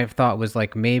intuitively, my thought was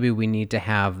like, maybe we need to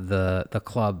have the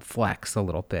club flex a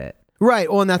little bit. Right.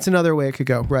 Well, and that's another way it could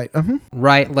go. Right.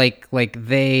 Right. Like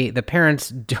the parents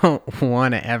don't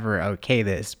want to ever okay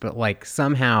this, but like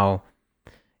somehow,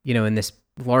 in this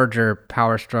larger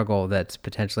power struggle that's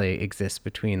potentially exists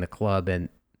between the club and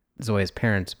Zoya's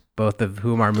parents, both of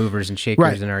whom are movers and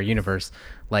shakers in our universe,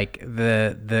 like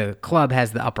the club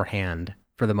has the upper hand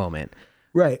for the moment.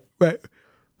 Right.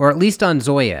 Or at least on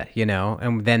Zoya,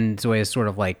 and then Zoya's sort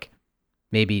of like,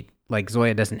 maybe like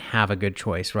Zoya doesn't have a good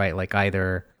choice, right? Like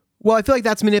either. Well, I feel like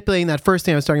that's manipulating that first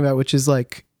thing I was talking about, which is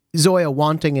like Zoya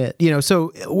wanting it,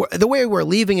 so the way we're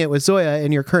leaving it with Zoya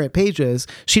in your current pages,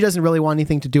 she doesn't really want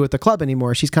anything to do with the club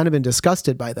anymore. She's kind of been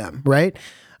disgusted by them. Right.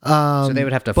 So they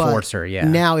would have to force her. Yeah.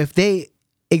 Now, if they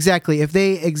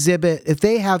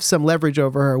have some leverage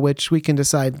over her, which we can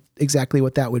decide exactly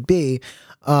what that would be,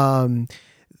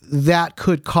 that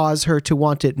could cause her to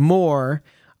want it more,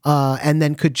 and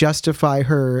then could justify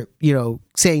her,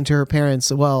 saying to her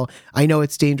parents, well, I know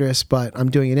it's dangerous, but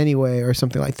I'm doing it anyway, or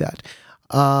something like that.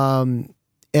 And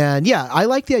yeah, I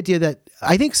like the idea that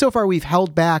I think so far we've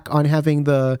held back on having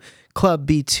the club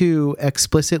be too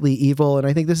explicitly evil, and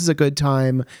I think this is a good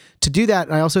time to do that.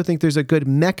 And I also think there's a good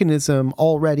mechanism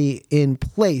already in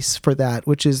place for that,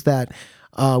 which is that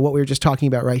what we were just talking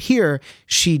about right here,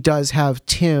 she does have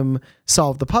Tim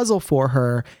solve the puzzle for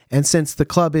her, and since the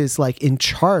club is like in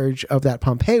charge of that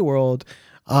Pompeii world,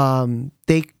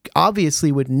 they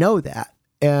obviously would know that,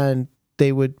 and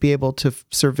they would be able to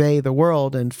survey the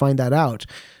world and find that out.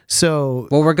 So,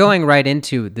 well, we're going right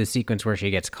into the sequence where she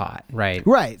gets caught, right?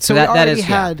 Right. So we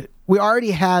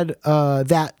already had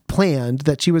that planned,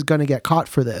 that she was going to get caught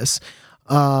for this.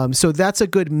 So that's a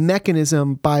good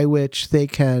mechanism by which they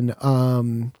can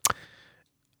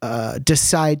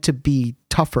decide to be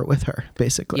tougher with her,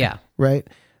 basically. Yeah. Right.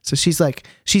 So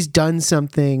she's done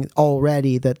something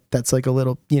already that's like a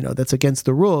little, that's against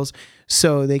the rules.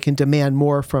 So they can demand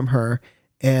more from her.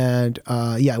 And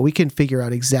we can figure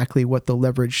out exactly what the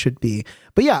leverage should be.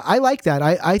 But yeah, I like that.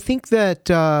 I think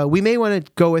that we may want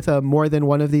to go with more than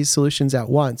one of these solutions at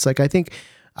once. Like, I think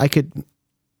I could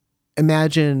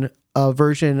imagine a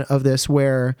version of this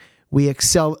where we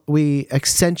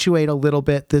accentuate a little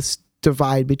bit this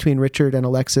divide between Richard and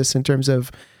Alexis in terms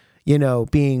of,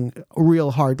 being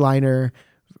real hardliner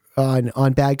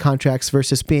on bad contracts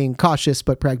versus being cautious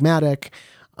but pragmatic.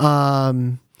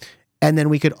 And then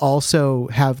we could also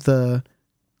have the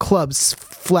clubs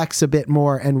flex a bit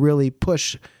more and really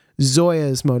push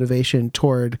Zoya's motivation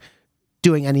toward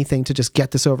doing anything to just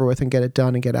get this over with and get it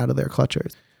done and get out of their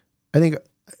clutches. I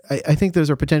think those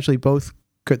are potentially both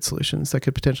good solutions that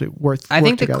could potentially work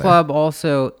think together. The club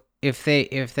also, if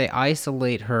they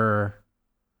isolate her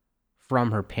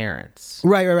from her parents.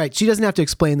 Right. She doesn't have to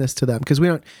explain this to them, because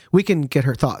we can get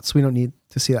her thoughts. We don't need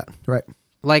to see that. Right.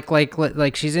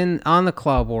 Like she's on the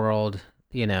club world,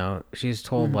 she's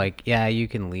told like, yeah, you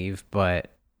can leave,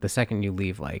 but the second you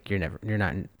leave, like you're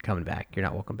not coming back. You're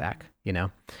not welcome back,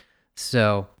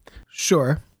 So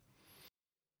sure.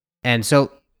 And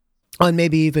so, and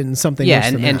maybe even something. Yeah.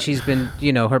 worse than And that. she's been,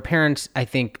 her parents, I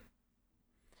think,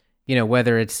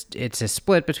 whether it's a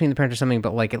split between the parents or something,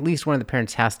 but like at least one of the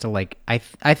parents has to like, I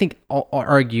think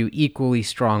argue equally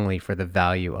strongly for the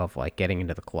value of like getting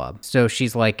into the club. So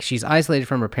she's isolated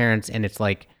from her parents, and it's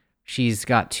like she's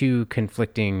got two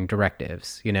conflicting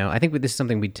directives. I think this is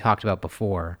something we talked about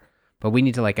before, but we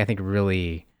need to like, I think,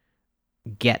 really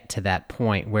get to that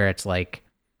point where it's like,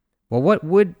 well,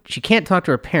 she can't talk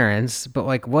to her parents, but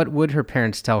like, what would her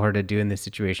parents tell her to do in this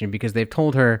situation? Because they've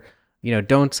told her,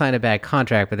 don't sign a bad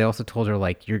contract, but they also told her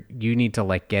like, you need to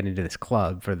like get into this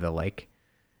club for the like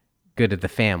good of the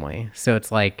family. So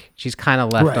it's like, she's kind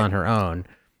of left on her own.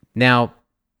 Now,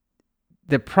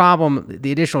 the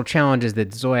additional challenge is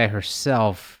that Zoya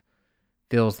herself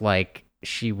feels like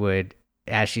she would,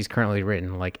 as she's currently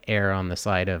written, like err on the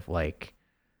side of like,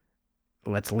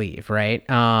 let's leave, right?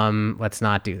 Let's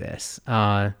not do this.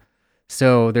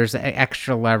 So there's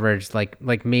extra leverage,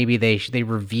 like maybe they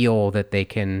reveal that they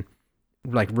can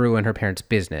like ruin her parents'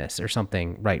 business or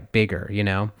something, right? Bigger, you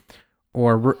know,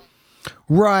 or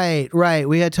Right.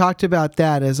 We had talked about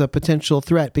that as a potential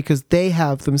threat because they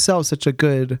have themselves such a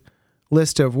good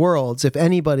list of worlds. If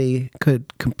anybody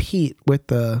could compete with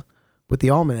the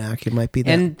almanac, it might be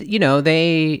them. and you know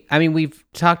we've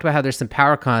talked about how there's some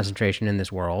power concentration in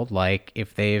this world. Like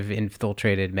if they've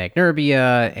infiltrated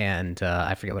Magnerbia and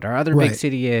I forget what our other big Right.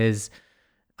 city is.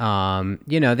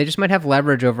 You know, they just might have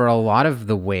leverage over a lot of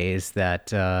the ways that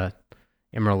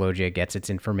Emeralogia gets its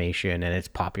information and its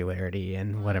popularity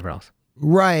and whatever else.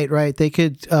 Right. They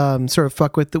could sort of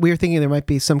fuck with we were thinking there might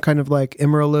be some kind of like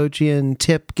Emeralogian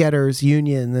tip getters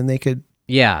union, and they could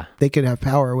Yeah. have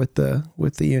power with the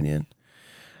union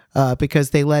because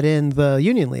they let in the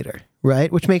union leader,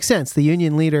 right? Which makes sense. The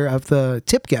union leader of the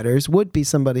tip getters would be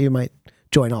somebody who might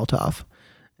join Althoff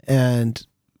and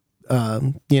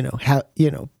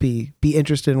be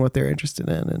interested in what they're interested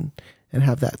in and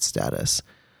have that status.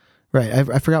 Right.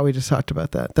 I forgot we just talked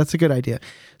about that. That's a good idea.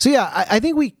 So yeah, I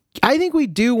think we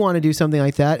do want to do something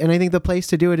like that, and I think the place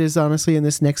to do it is honestly in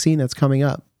this next scene that's coming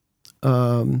up,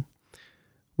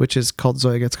 which is called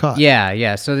Zoya Gets Caught.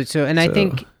 Yeah. So I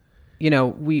think, you know,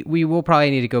 we will probably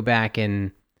need to go back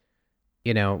and,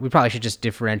 you know, we probably should just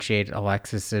differentiate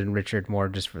Alexis and Richard more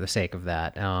just for the sake of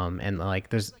that. And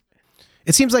like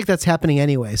It seems like that's happening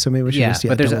anyway, so maybe we should just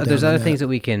but there's double down other on things that.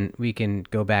 that we can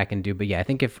go back and do. But yeah, I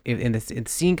think if in this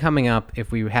scene coming up,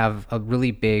 if we have a really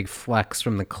big flex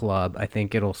from the club, I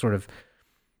think it'll sort of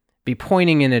be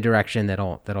pointing in a direction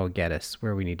that'll get us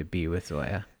where we need to be with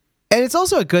Zoya. And it's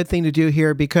also a good thing to do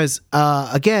here because,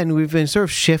 again, we've been sort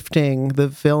of shifting the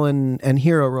villain and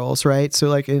hero roles, right? So,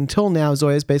 like, until now,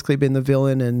 Zoya's basically been the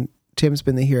villain and Tim's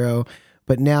been the hero.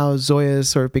 But now Zoya is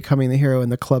sort of becoming the hero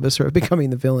and the club is sort of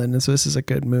becoming the villain. And so this is a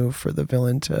good move for the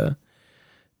villain to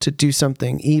do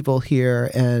something evil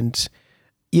here. And,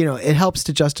 you know, it helps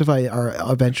to justify our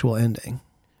eventual ending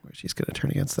where she's going to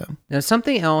turn against them. Now,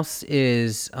 something else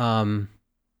is,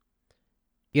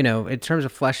 you know, in terms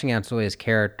of fleshing out Zoya's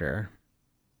character,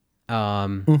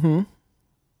 Mm-hmm.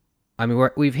 I mean,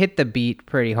 we've hit the beat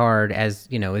pretty hard, as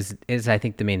you know, is I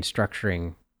think the main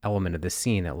structuring element of the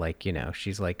scene, that, like, you know,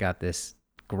 she's like got this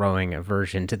growing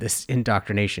aversion to this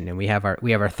indoctrination, and we have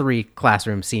our 3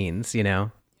 classroom scenes, you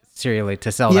know, serially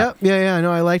to sell that. Yeah.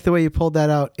 No, I like the way you pulled that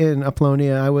out in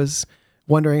Apollonia. I was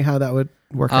wondering how that would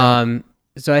work out.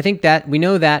 So I think that we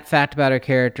know that fact about her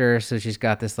character. So she's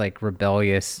got this like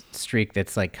rebellious streak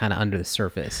that's like kind of under the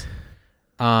surface.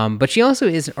 But she also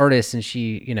is an artist, and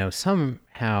she, you know,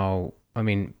 somehow, I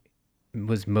mean,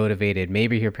 was motivated.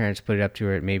 Maybe her parents put it up to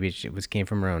her. Maybe it came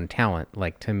from her own talent,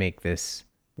 like to make this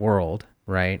world,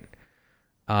 right?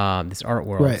 This art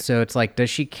world. Right. So it's like, does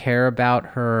she care about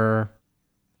her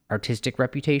artistic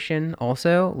reputation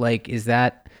also? Like, is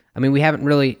that, I mean, we haven't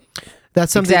really,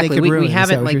 That's something exactly. they could ruin. We is that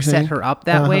haven't what like you're set saying? her up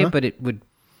that way, Uh-huh. but it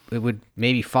would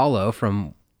maybe follow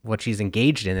from what she's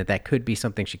engaged in that could be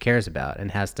something she cares about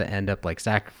and has to end up like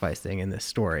sacrificing in this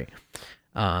story,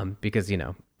 because, you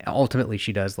know, ultimately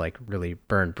she does like really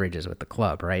burn bridges with the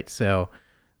club, right? So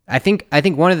I think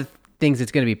one of the things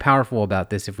that's going to be powerful about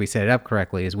this, if we set it up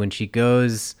correctly, is when she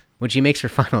makes her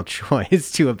final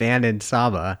choice to abandon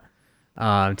Saba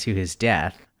to his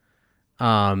death.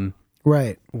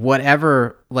 Right.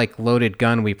 Whatever like loaded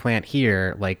gun we plant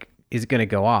here, like, is going to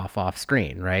go off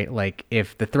screen, right? Like,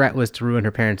 if the threat was to ruin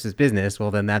her parents' business,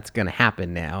 well, then that's going to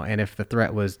happen now. And if the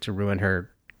threat was to ruin her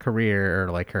career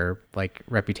or like her like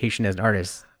reputation as an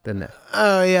artist, then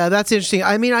Oh yeah, that's interesting.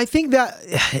 I mean, I think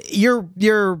that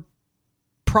you're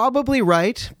probably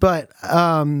right, but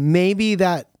maybe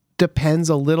that depends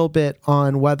a little bit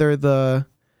on whether the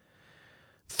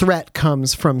threat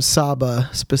comes from Saba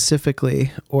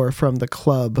specifically or from the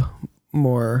club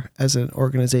more as an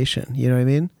organization. You know what I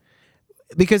mean?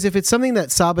 Because if it's something that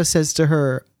Saba says to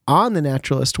her on the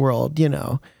naturalist world, you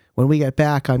know, when we get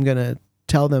back, I'm going to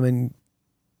tell them, and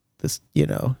this, you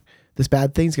know, this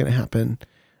bad thing's going to happen,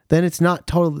 then it's not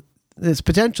totally, it's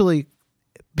potentially,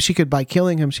 she could, by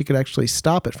killing him, she could actually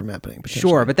stop it from happening.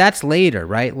 sure, but that's later,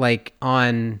 right? Like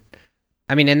and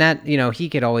that, you know, he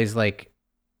could always but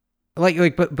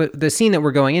the scene that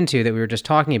we're going into that we were just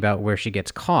talking about, where she gets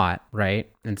caught,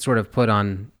 right, and sort of put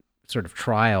on sort of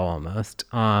trial almost.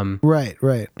 Right.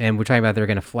 And we're talking about they're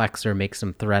going to flex or make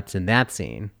some threats in that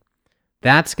scene.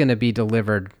 That's going to be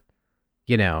delivered,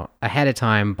 you know, ahead of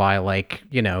time by, like,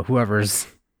 you know, whoever's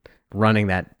running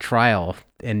that trial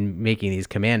and making these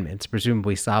commandments.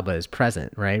 Presumably Saba is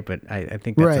present, right? But I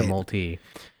think that's Right. a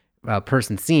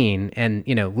multi-person scene. And,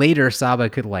 you know, later Saba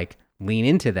could like lean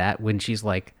into that when she's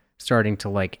like starting to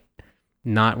like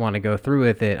not want to go through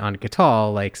with it on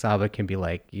Catal, like Saba can be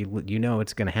like, you know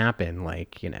it's going to happen,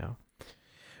 like, you know.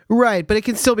 Right, but it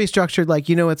can still be structured like,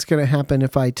 you know what's going to happen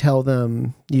if I tell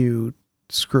them you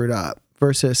screwed up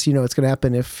versus, you know what's going to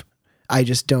happen if I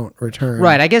just don't return.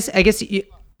 Right, I guess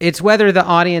it's whether the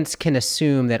audience can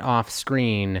assume that off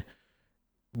screen,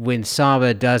 when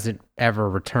Saba doesn't ever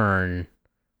return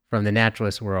from the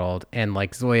naturalist world and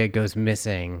like Zoya goes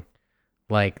missing,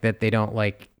 like that they don't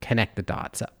like connect the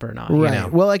dots up or not. Right. You know?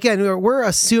 Well, again, we're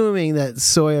assuming that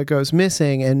Zoya goes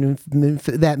missing, and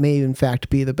that may in fact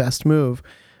be the best move.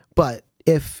 But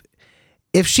if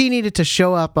she needed to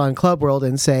show up on Club World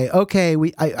and say, "Okay,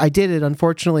 I did it.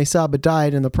 Unfortunately, Saba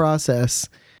died in the process."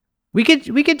 We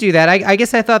could do that. I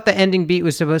guess I thought the ending beat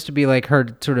was supposed to be like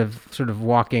her sort of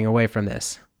walking away from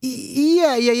this.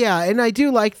 Yeah, and I do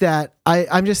like that.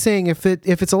 I'm just saying if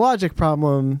it's a logic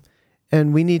problem,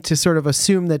 and we need to sort of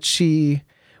assume that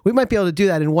we might be able to do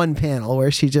that in one panel where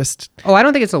she just. Oh, I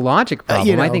don't think it's a logic problem.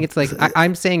 You know, I think it's like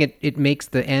I'm saying it makes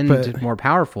the end more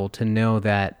powerful to know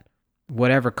that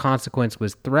whatever consequence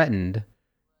was threatened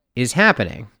is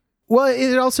happening. Well,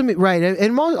 it also right, and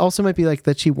it also might be like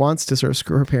that she wants to sort of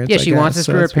screw her parents. Yeah, she wants to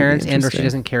screw her parents, and or she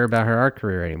doesn't care about her art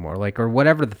career anymore. Like, or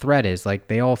whatever the threat is. Like,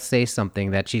 they all say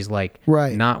something that she's like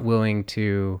not willing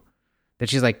to. That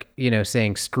she's like, you know,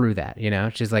 saying screw that. You know,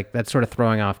 she's like that's sort of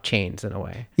throwing off chains in a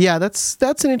way. Yeah, that's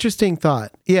an interesting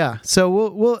thought. Yeah, so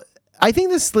we'll I think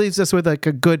this leaves us with like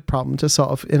a good problem to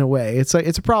solve in a way. It's like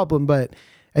it's a problem, but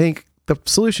I think the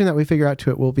solution that we figure out to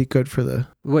it will be good for the.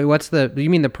 Wait, you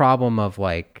mean the problem of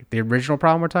like the original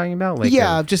problem we're talking about? Like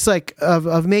just like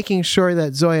of making sure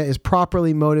that Zoya is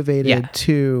properly motivated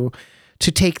to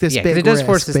take this big risk. It does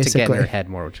force us basically to get in her head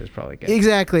more, which is probably good.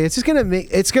 Exactly. It's just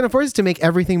gonna force us to make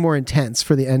everything more intense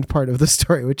for the end part of the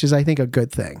story, which is I think a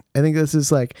good thing. I think this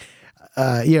is like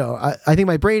I think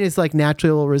my brain is like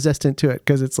naturally a little resistant to it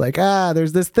because it's like,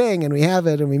 there's this thing and we have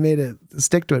it and we made it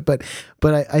stick to it. But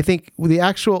I think the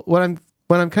actual, what I'm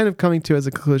kind of coming to as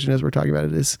a conclusion as we're talking about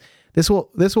it is this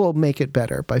will make it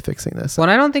better by fixing this. Well,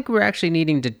 I don't think we're actually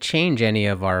needing to change any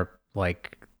of our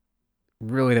like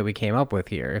really that we came up with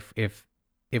here. If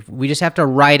we just have to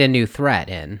write a new threat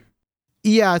in.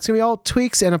 Yeah, it's going to be all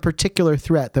tweaks and a particular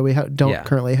threat that we don't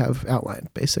currently have outlined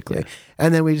basically. Yeah.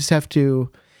 And then we just have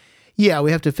to, we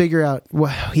have to figure out,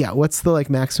 what's the like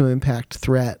maximum impact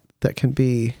threat that can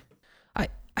be.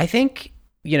 I think,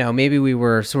 maybe we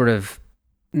were sort of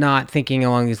not thinking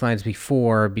along these lines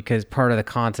before because part of the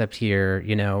concept here,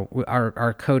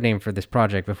 our code name for this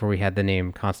project before we had the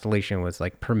name Constellation was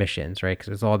like permissions, right? Because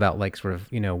it was all about like sort of,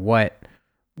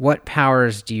 what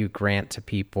powers do you grant to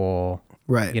people,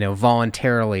 right?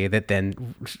 Voluntarily that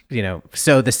then,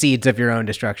 sow the seeds of your own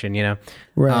destruction,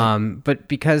 right? But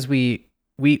because we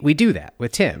do that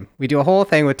with Tim. We do a whole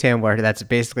thing with Tim where that's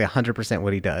basically 100%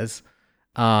 what he does.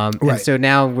 Right. And so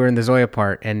now we're in the Zoya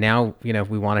part, and now, if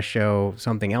we want to show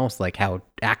something else, like how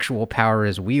actual power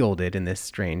is wielded in this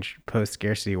strange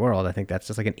post-scarcity world, I think that's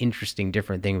just like an interesting,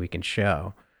 different thing we can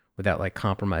show without like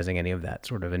compromising any of that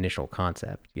sort of initial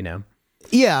concept,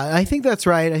 Yeah, I think that's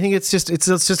right. I think it's just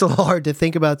a little hard to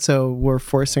think about, so we're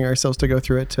forcing ourselves to go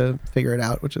through it to figure it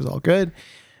out, which is all good.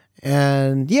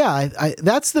 And I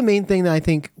that's the main thing that I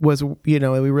think was, we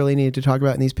really needed to talk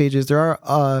about in these pages. There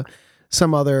are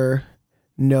some other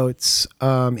notes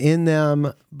in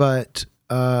them, but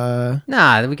we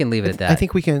can leave it at that. I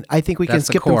think we can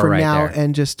skip them for now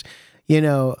and just,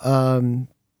 I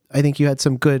think you had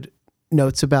some good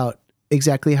notes about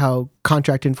exactly how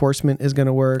contract enforcement is going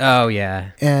to work. Oh,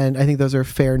 yeah. And I think those are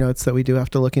fair notes that we do have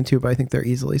to look into, but I think they're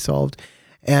easily solved.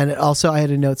 And also I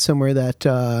had a note somewhere that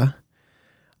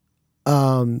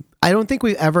I don't think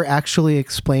we've ever actually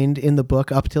explained in the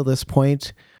book up till this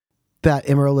point that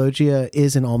Emerologia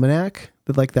is an almanac,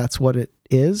 that like that's what it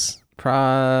is.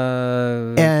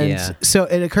 So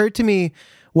it occurred to me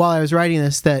while I was writing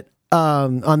this that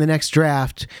on the next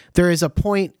draft, there is a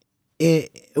point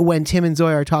when Tim and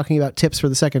Zoya are talking about tips for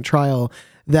the second trial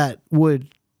that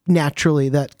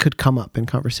could come up in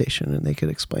conversation and they could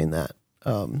explain that.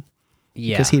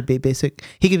 Because he could be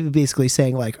basically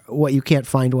saying like what you can't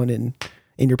find one in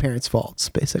your parents' vaults,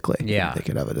 basically. Yeah. They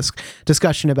could have a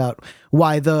discussion about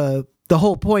why the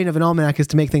whole point of an almanac is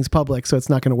to make things public, so it's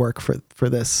not going to work for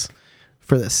this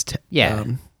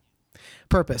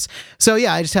purpose. So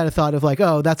I just had a thought of like,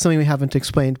 oh, that's something we haven't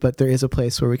explained, but there is a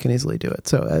place where we can easily do it.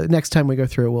 So next time we go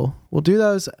through, we'll do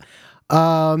those.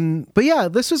 But yeah,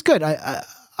 this was good. I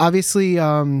obviously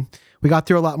we got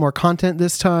through a lot more content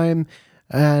this time.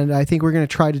 And I think we're going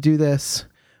to try to do this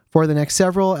for the next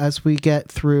several as we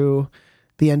get through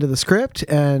the end of the script,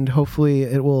 and hopefully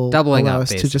it will allow us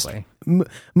to just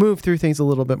move through things a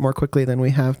little bit more quickly than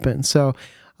we have been. So,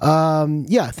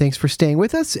 thanks for staying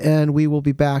with us, and we will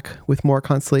be back with more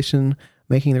Constellation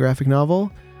Making the Graphic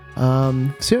Novel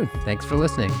soon. Thanks for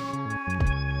listening.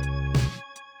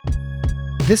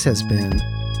 This has been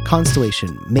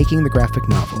Constellation Making the Graphic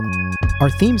Novel. Our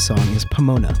theme song is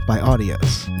Pomona by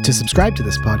Audios. To subscribe to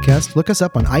this podcast, look us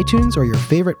up on iTunes or your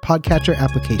favorite podcatcher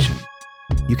application.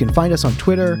 You can find us on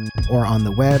Twitter or on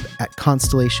the web at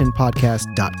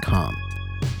constellationpodcast.com.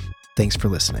 Thanks for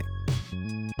listening.